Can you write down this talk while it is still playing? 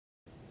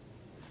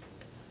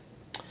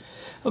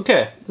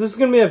Okay, this is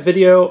going to be a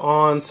video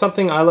on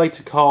something I like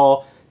to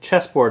call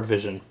chessboard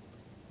vision.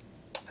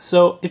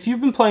 So if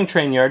you've been playing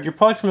Trainyard, you're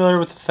probably familiar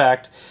with the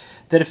fact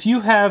that if you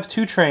have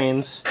two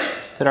trains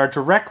that are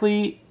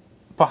directly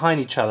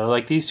behind each other,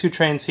 like these two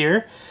trains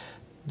here,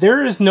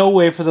 there is no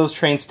way for those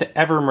trains to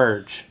ever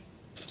merge.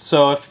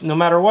 So if no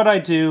matter what I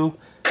do,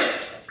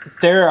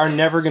 they are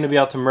never going to be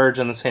able to merge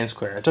on the same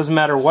square. It doesn't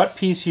matter what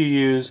piece you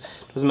use,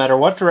 it doesn't matter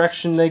what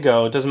direction they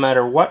go, it doesn't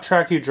matter what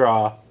track you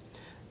draw,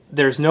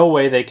 there's no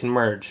way they can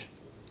merge.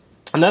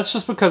 And that's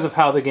just because of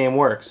how the game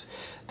works.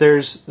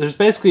 There's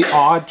basically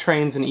odd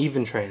trains and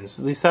even trains.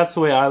 At least that's the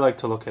way I like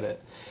to look at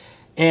it.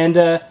 And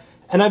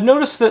I've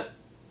noticed that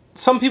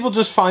some people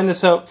just find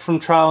this out from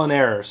trial and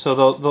error.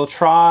 So they'll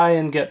try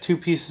and get two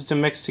pieces to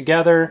mix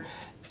together,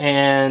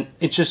 and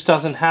it just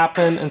doesn't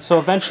happen. And so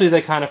eventually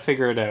they kind of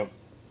figure it out.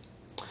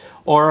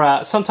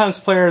 Or sometimes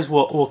players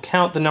will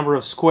count the number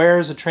of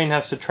squares a train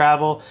has to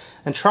travel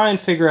and try and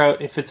figure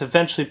out if it's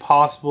eventually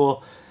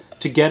possible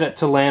to get it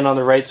to land on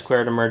the right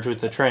square to merge with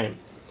the train.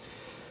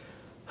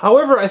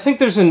 However, I think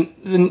there's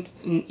an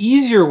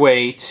easier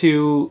way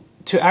to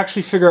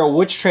actually figure out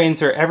which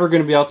trains are ever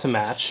going to be able to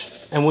match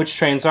and which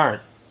trains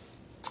aren't.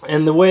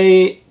 And the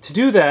way to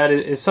do that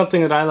is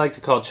something that I like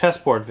to call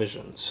chessboard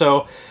vision.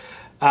 So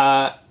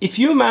if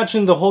you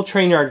imagine the whole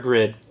Trainyard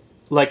grid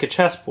like a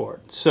chessboard,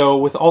 so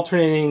with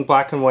alternating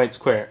black and white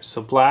squares,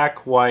 so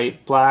black,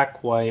 white,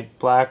 black, white,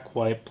 black,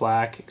 white,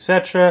 black,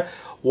 etc.,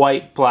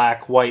 white,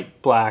 black,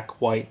 white, black,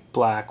 white,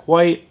 black,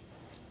 white.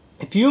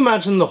 If you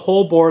imagine the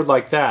whole board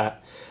like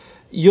that,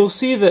 you'll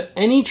see that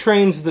any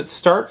trains that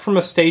start from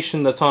a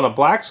station that's on a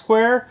black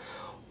square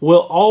will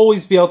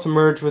always be able to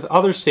merge with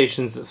other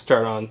stations that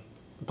start on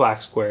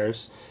black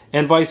squares,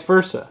 and vice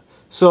versa.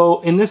 So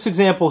in this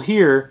example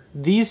here,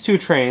 these two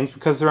trains,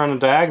 because they're on a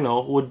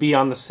diagonal, would be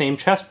on the same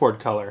chessboard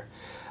color.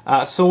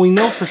 So we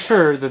know for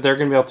sure that they're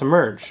going to be able to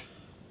merge.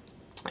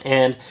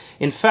 And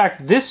in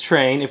fact, this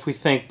train, if we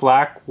think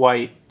black,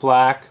 white,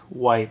 black,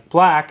 white,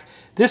 black,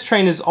 this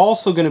train is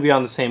also going to be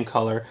on the same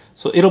color,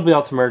 so it'll be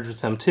able to merge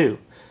with them too.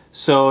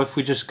 So if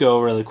we just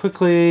go really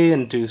quickly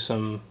and do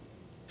some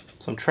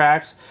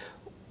tracks,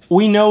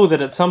 we know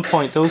that at some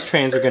point those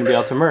trains are going to be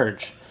able to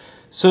merge.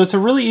 So it's a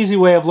really easy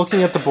way of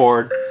looking at the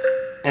board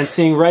and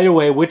seeing right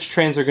away which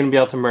trains are going to be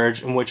able to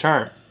merge and which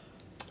aren't.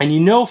 And you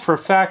know for a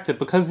fact that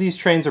because these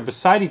trains are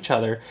beside each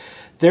other,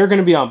 they're going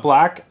to be on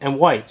black and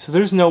white, so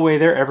there's no way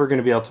they're ever going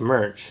to be able to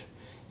merge.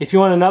 If you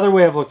want another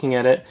way of looking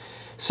at it,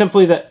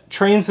 simply that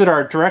trains that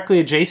are directly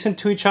adjacent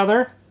to each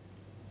other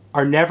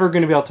are never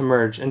going to be able to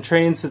merge, and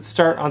trains that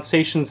start on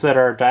stations that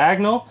are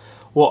diagonal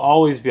will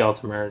always be able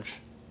to merge.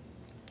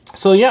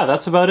 So yeah,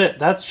 that's about it.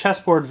 That's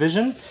chessboard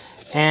vision,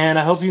 and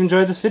I hope you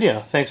enjoyed this video.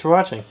 Thanks for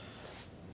watching.